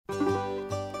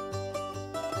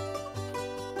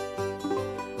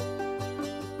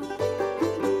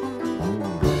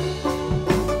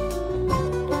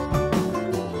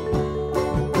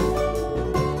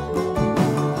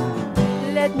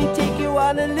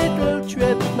little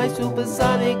trip, my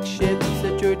supersonic ship's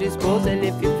at your disposal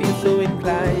if you feel so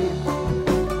inclined.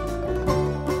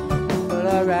 Well,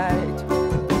 alright.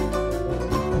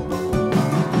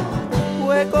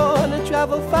 We're gonna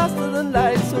travel faster than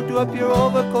light, so do up your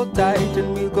overcoat tight,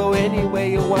 and we'll go anywhere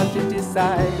you want to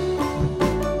decide.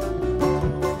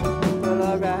 Well,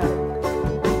 alright.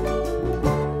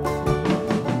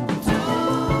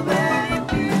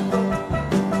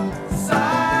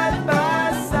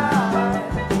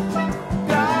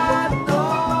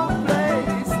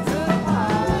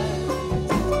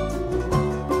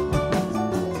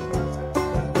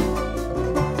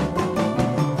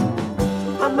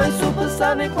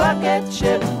 Supersonic rocket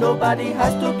ship, nobody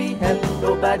has to be helped,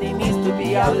 nobody needs to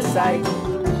be out of sight.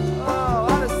 Oh,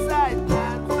 out of sight,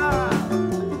 man.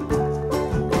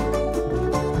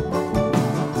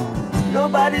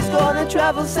 Nobody's gonna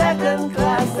travel second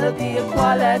class, there'll be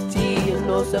equality and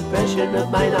no suppression of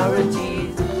minorities.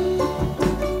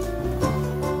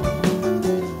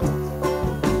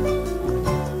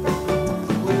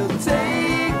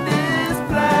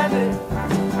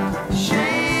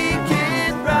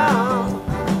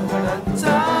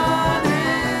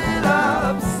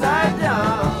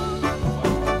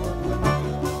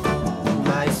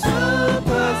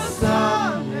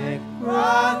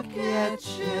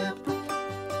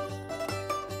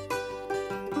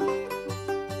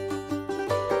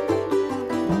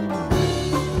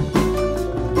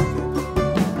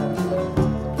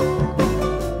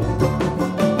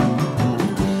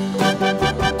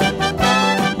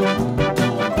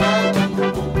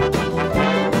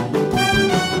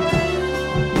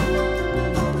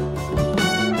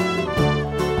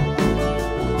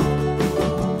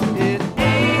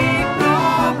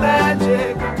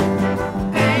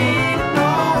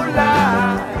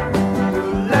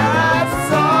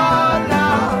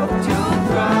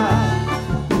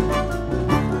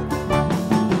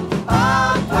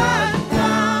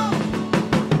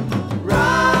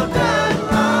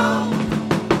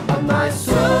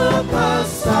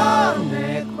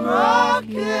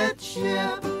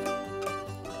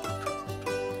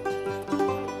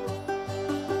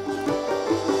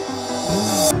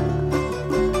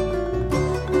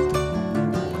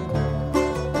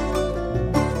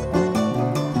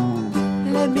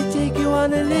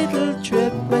 On a little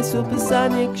trip, my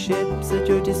supersonic ship's at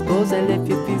your disposal if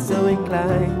you feel so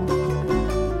inclined.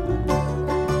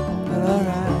 Well,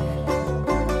 alright.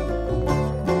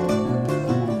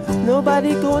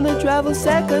 Nobody gonna travel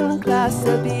second class,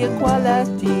 there'll be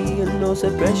equality and no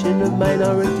suppression of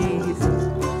minorities.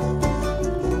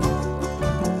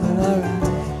 Well, alright.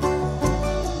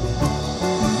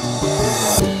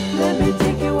 Let me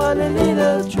take you on a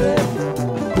little trip.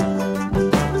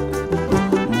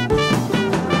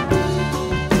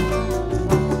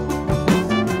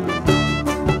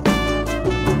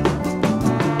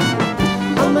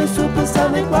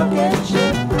 Supersonic rocket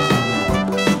ship.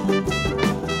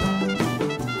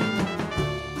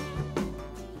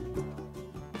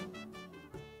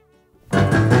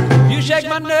 You shake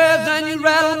my nerves and you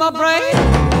rattle my brain.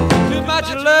 Too much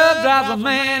of love drives a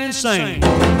man insane.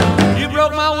 You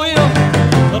broke my will,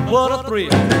 but what a thrill.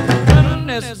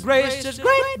 Goodness gracious,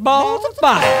 great balls of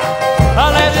fire.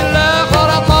 I let you love what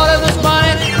I thought it was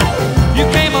funny. You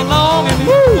came along and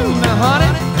woo, now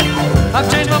honey, I've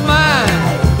changed my mind.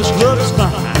 This love is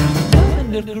fine.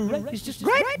 It's just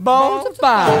great balls of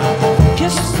fire.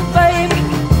 Kisses, baby.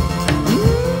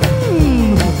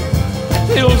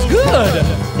 Feels good.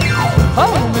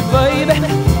 Hold me, baby.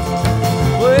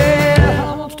 Well,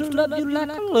 I want to love you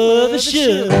like I love a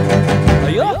should.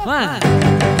 You're fine,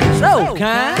 so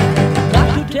kind.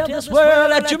 Got to tell this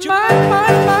world that you're mine,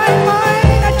 mine, mine,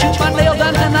 mine. I chew my nails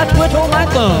down and I twiddle my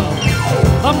thumb.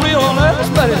 I'm real nervous,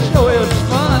 but it sure is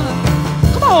fun.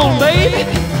 Come on, baby.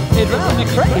 It drives me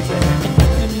crazy.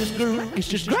 It's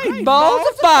just great balls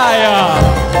of fire.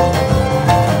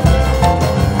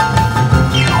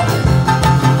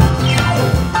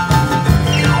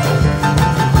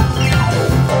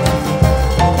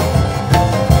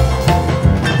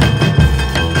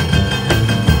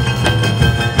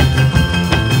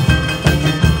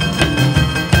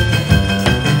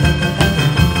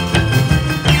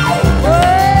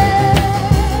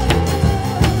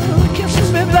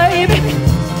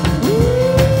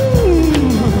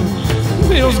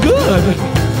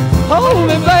 Hold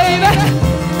me, baby.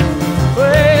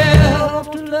 Well, I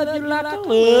want to love you like I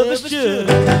love a should.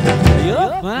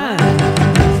 You're fine,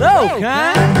 so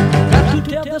kind. Got to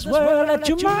tell this world that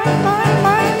you're mine, mine,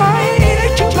 mine, mine.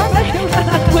 That you're my nail and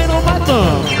I twiddle my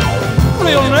thumb.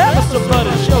 Real nervous, but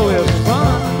it sure is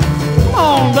fun. Come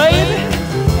on, baby,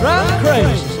 drive me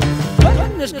crazy.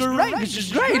 goodness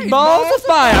gracious, great balls of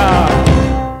fire.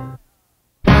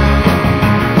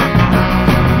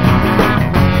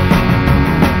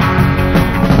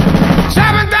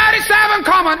 737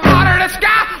 coming out of the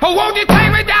sky. Oh, won't you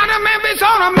take me down to Memphis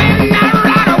on a midnight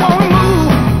ride? I won't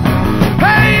move.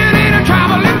 Hey, it ain't a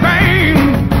traveling vain.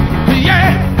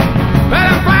 Yeah, well,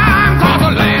 I'm flying across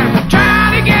the land,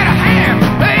 trying to get a hand.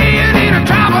 Hey, it ain't a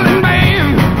traveling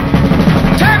vain.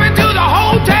 Take me to the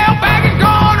hotel, back and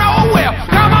going nowhere.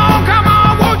 Come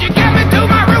on, won't you get me to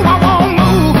my room? I won't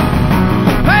move.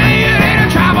 Hey, it ain't a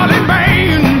traveling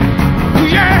vain.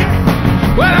 Yeah,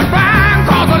 well, I'm flying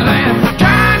across the land,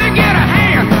 trying to get a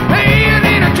hand. Hey, it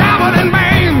ain't a traveling vain.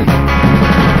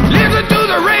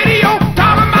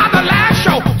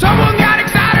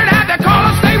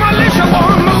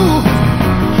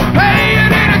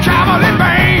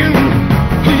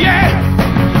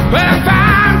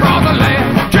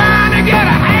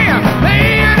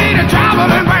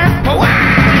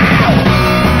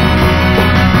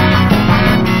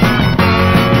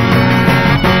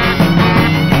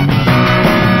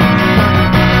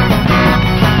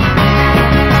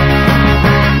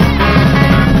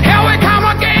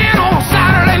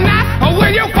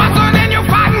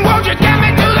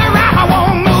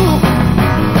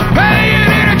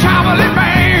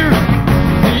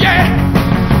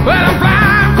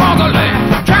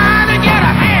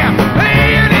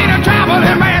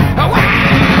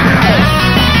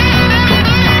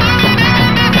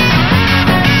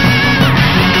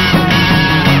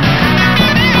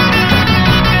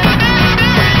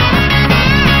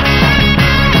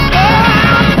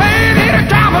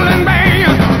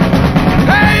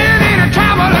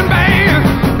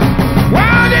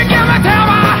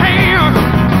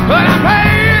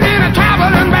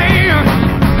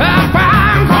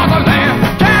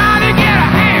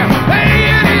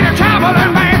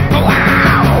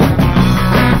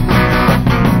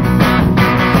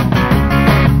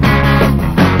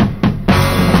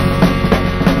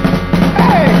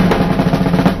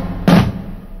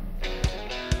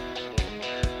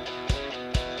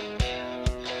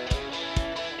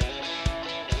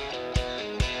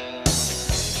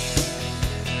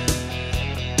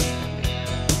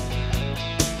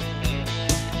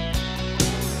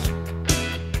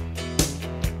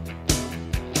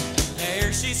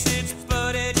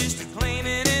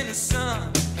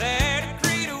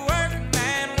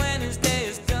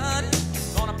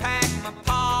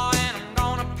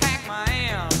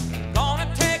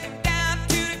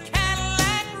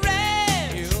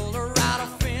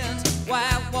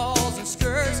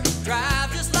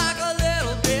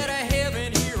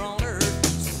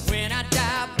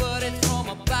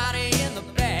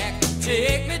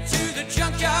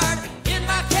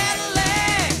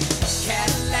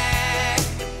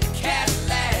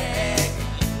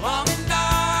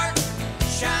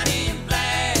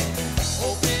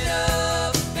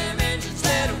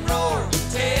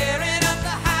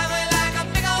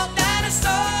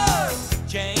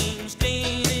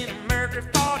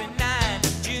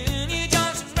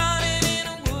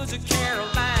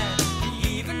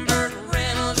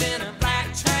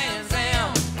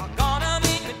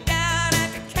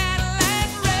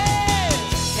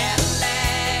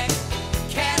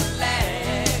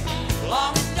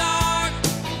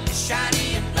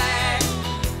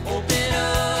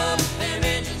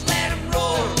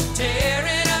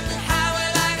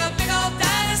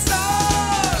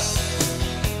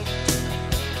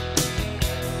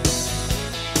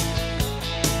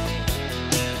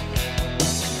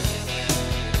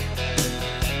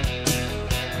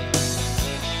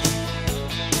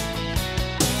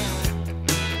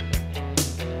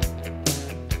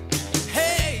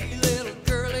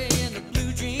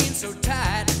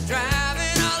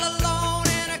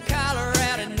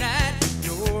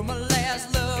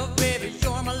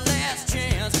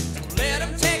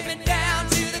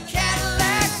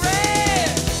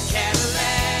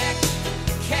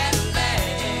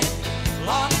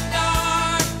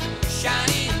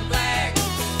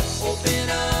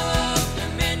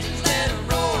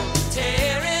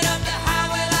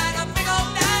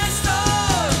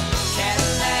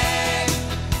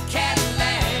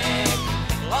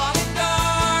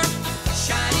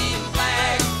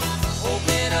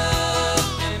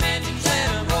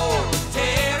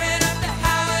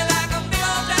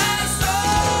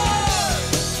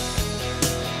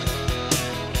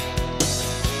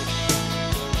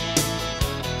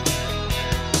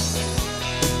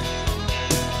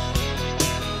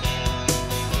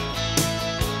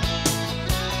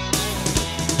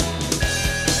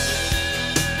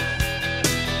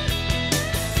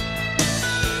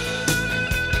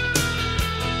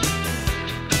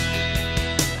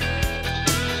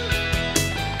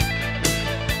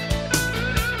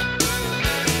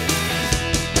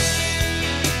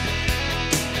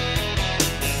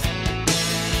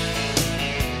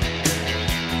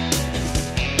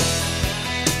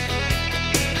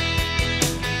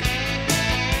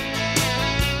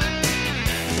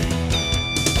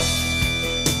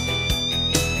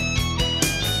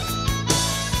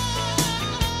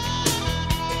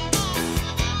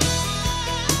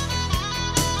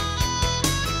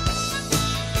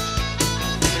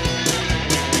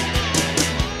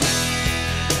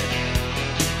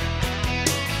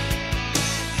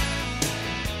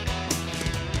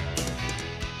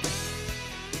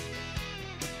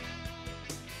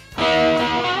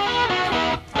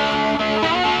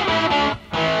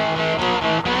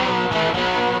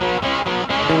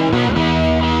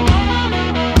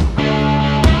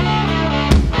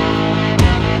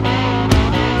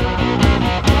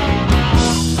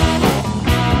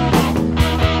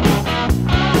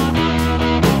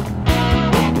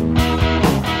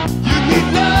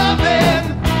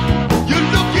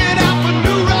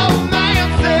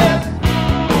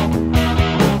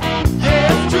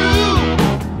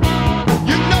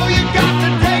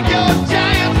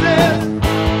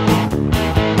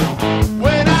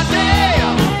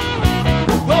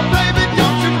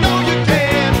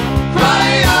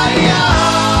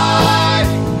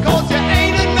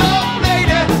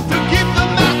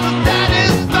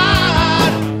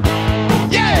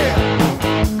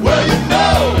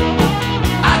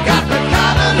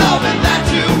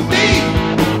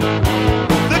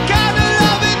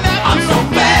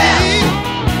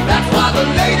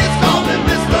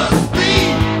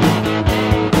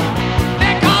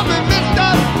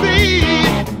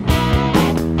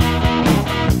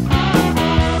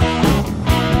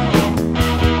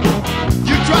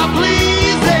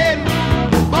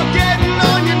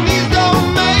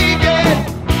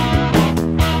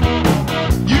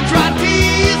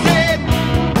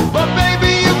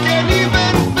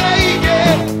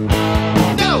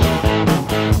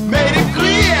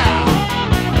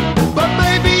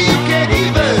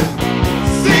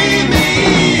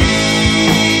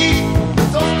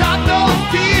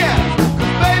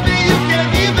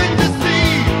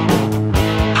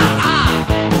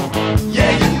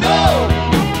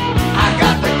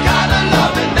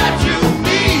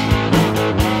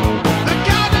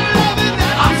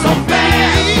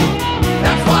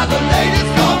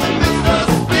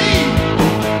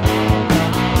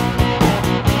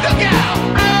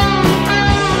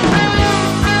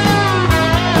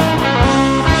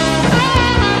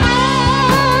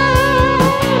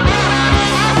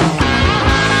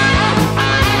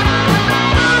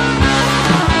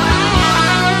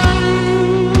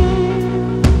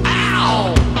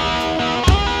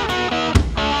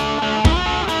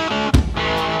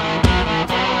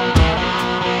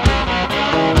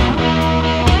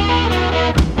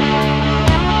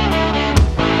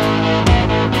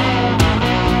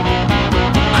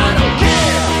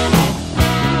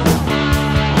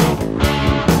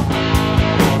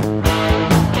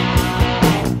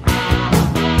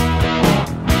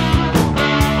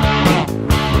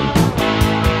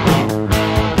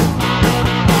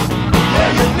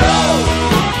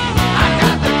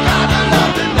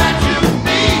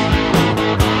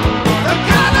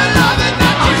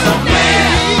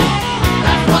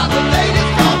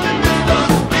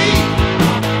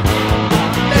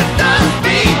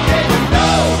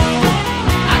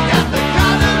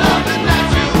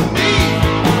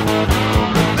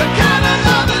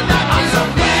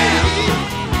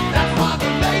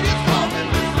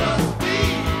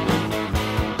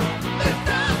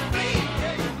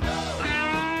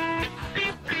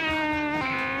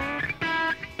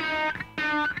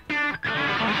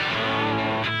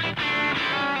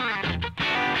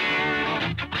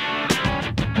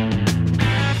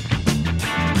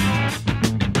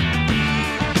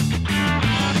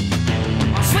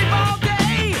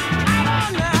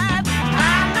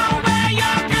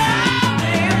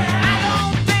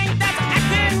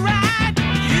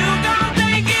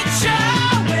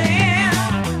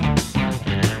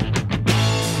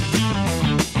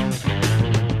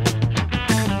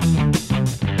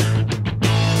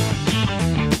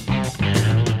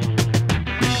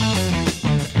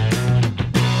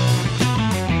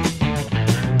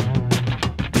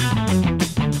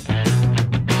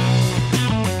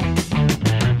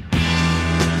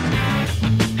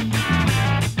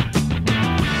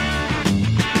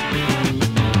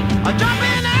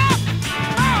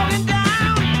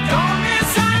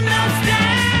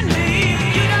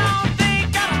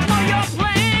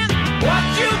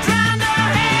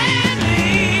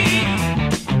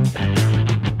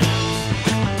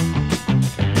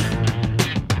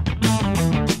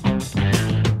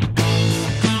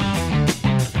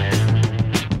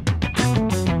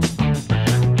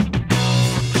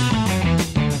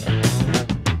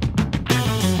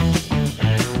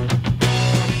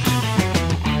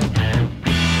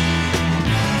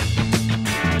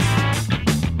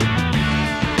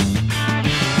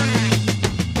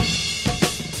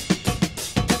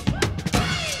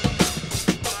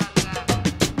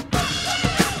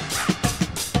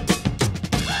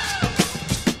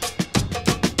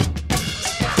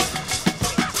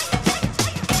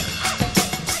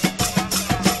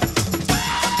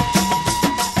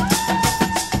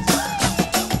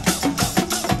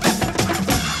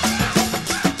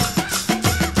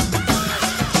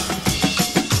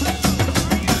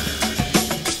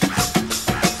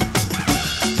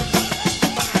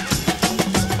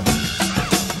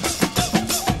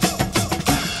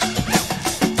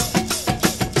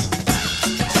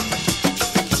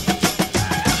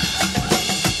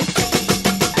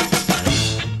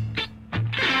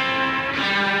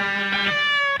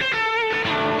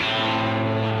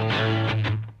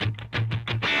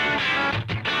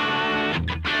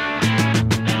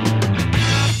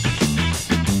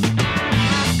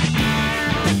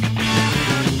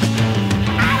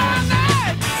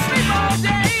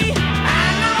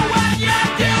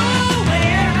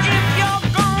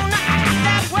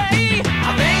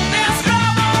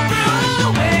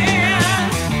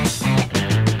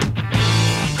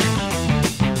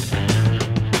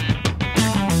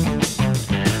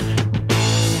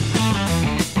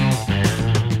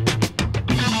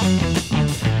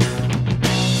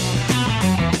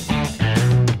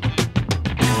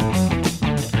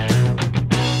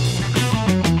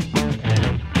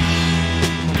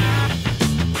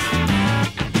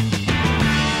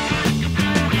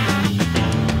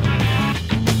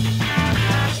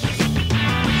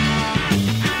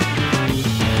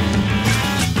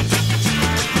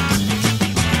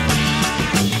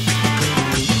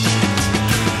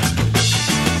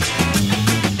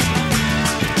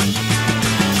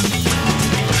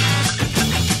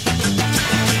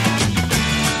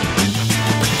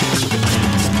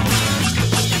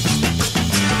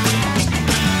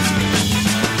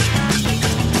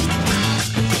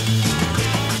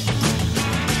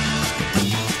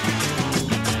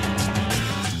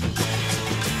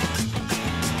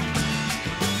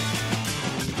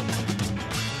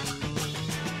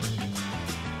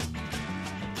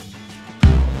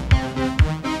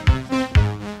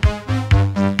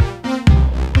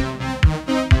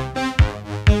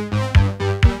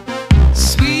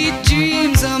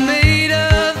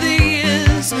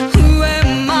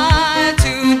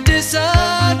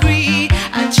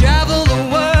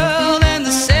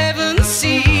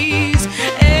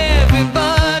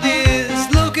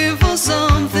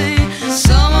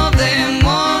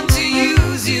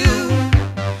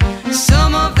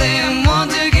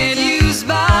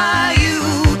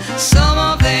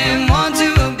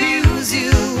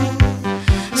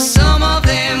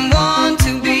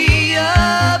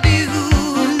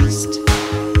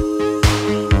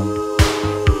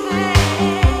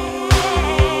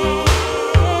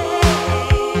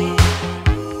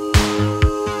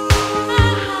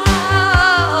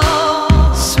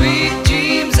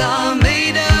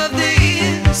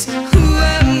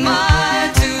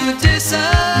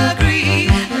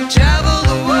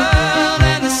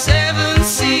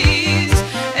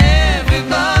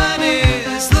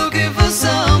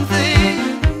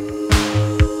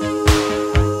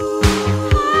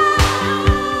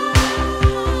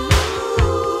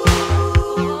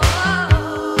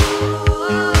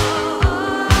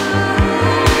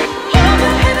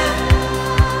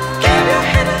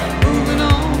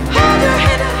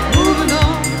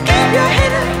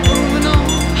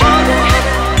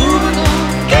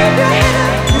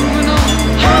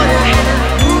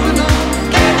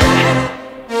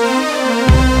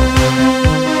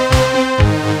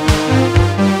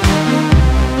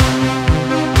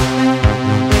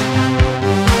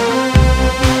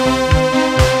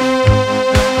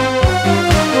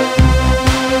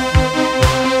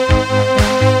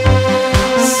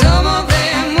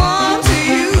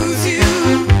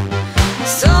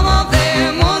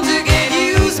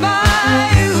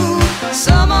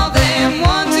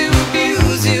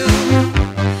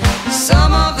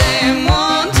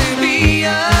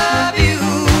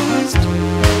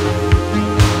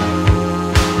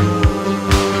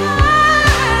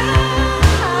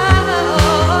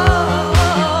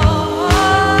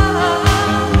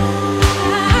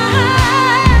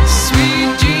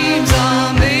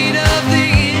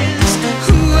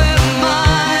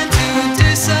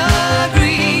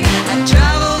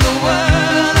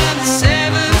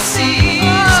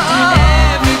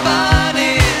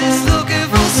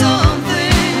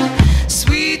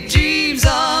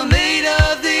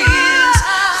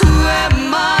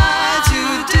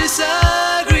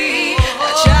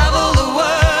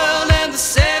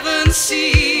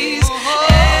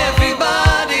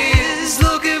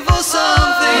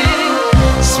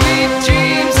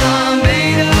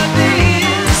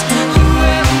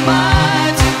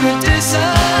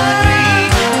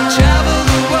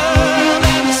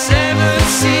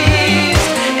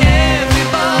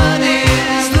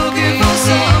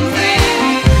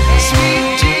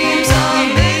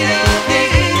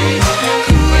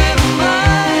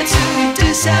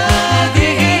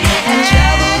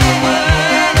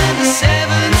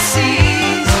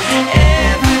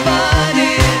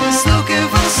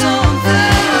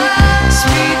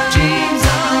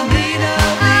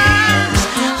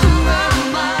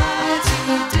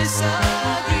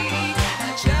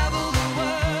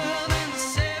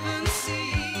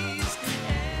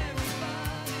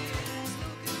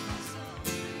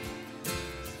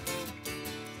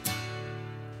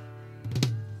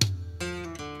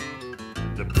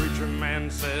 man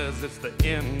says it's the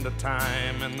end of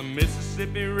time, and the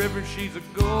Mississippi River, she's a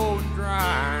going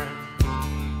dry.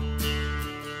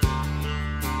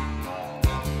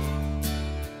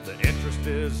 The interest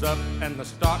is up and the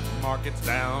stock market's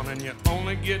down, and you're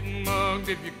only getting mugged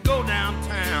if you go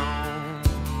downtown.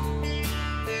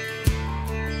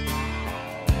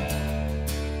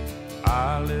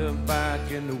 I live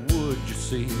back in the woods, you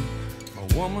see, my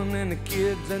woman and the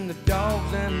kids and the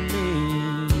dogs and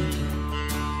me.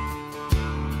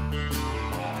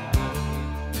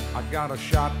 I got a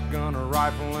shotgun, a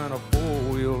rifle, and a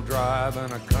four-wheel drive,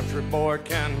 and a country boy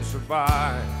can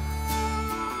survive.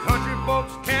 Country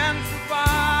folks can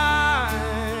survive.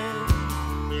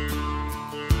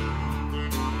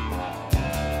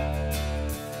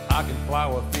 I can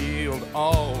plow a field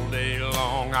all day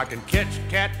long. I can catch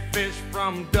catfish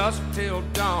from dusk till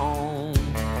dawn.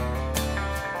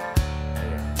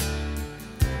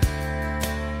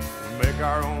 Make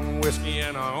our own whiskey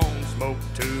and our own smoke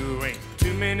too. Ain't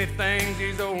too many things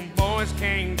these old boys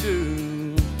can't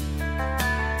do.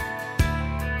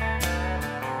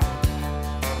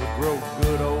 We grow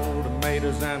good old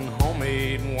tomatoes and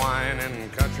homemade wine,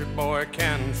 and country boy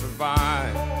can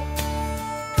survive.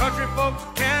 Country folks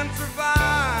can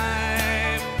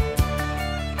survive.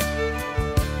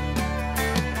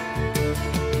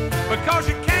 Because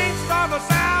you can't starve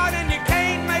us out and you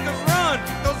can't make us run.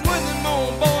 Those Woodland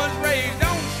old boys raised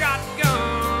on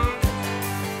shotgun.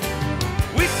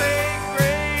 We say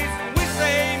grace and we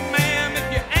say ma'am. If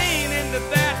you ain't into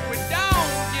that, we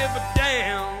don't give a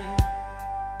damn.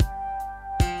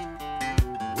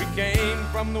 We came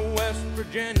from the West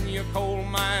Virginia coal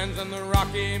mines and the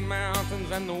Rocky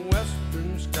Mountains and the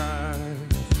western skies.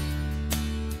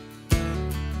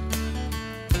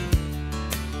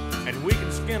 And we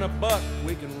can skin a buck,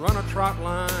 we can run a trot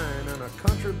line, and a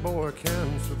country boy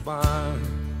can survive.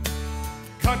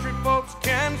 Country folks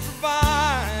can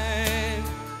survive.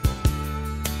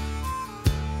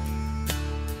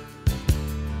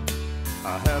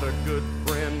 I had a good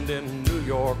friend in New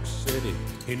York City.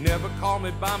 He never called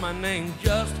me by my name,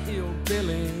 just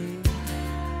Hillbilly.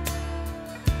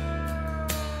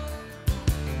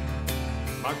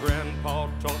 My grandpa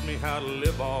taught me how to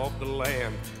live off the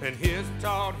land, and his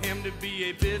taught him to be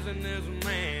a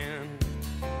businessman.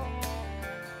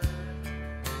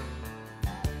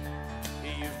 He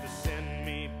used to send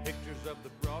me pictures of the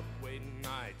Broadway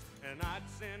nights, and I'd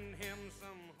send him